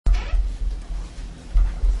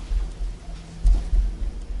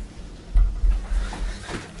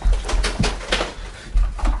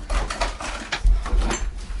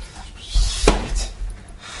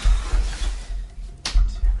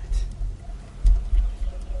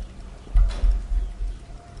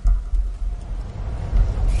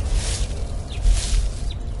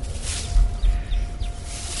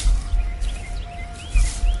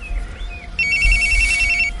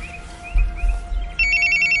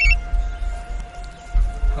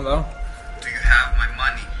Hello? Do you have my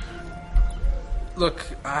money? Look,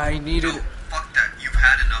 I needed... No, fuck that. You've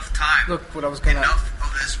had enough time. Look, what I was gonna... Enough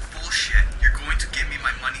of this bullshit. You're going to give me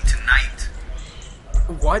my money tonight.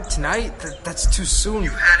 What? Tonight? That's too soon.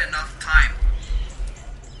 You've had enough time.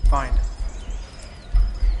 Fine.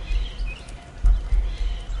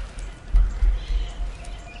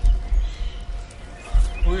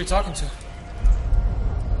 Who are you talking to?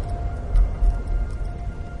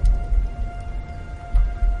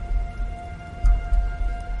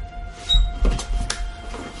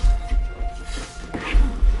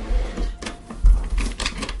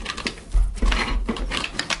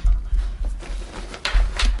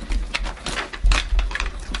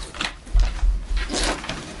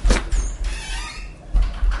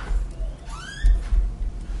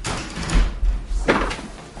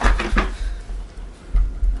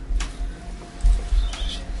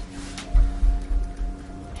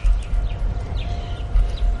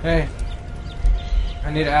 Hey,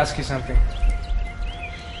 I need to ask you something.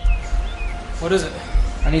 What is it?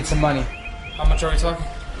 I need some money. How much are we talking?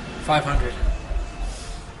 500.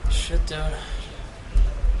 Shit, dude.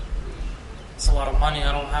 It's a lot of money.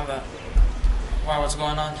 I don't have that. Why, what's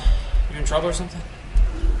going on? You in trouble or something?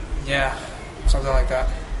 Yeah, something like that.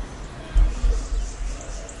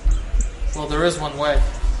 Well, there is one way.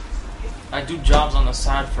 I do jobs on the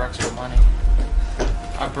side for extra money.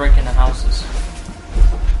 I break into houses.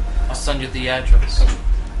 I'll send you the address.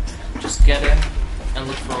 Just get in and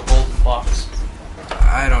look for a golden box.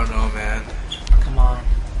 I don't know, man. Come on.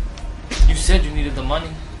 You said you needed the money.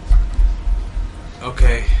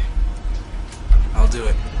 Okay. I'll do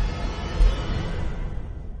it.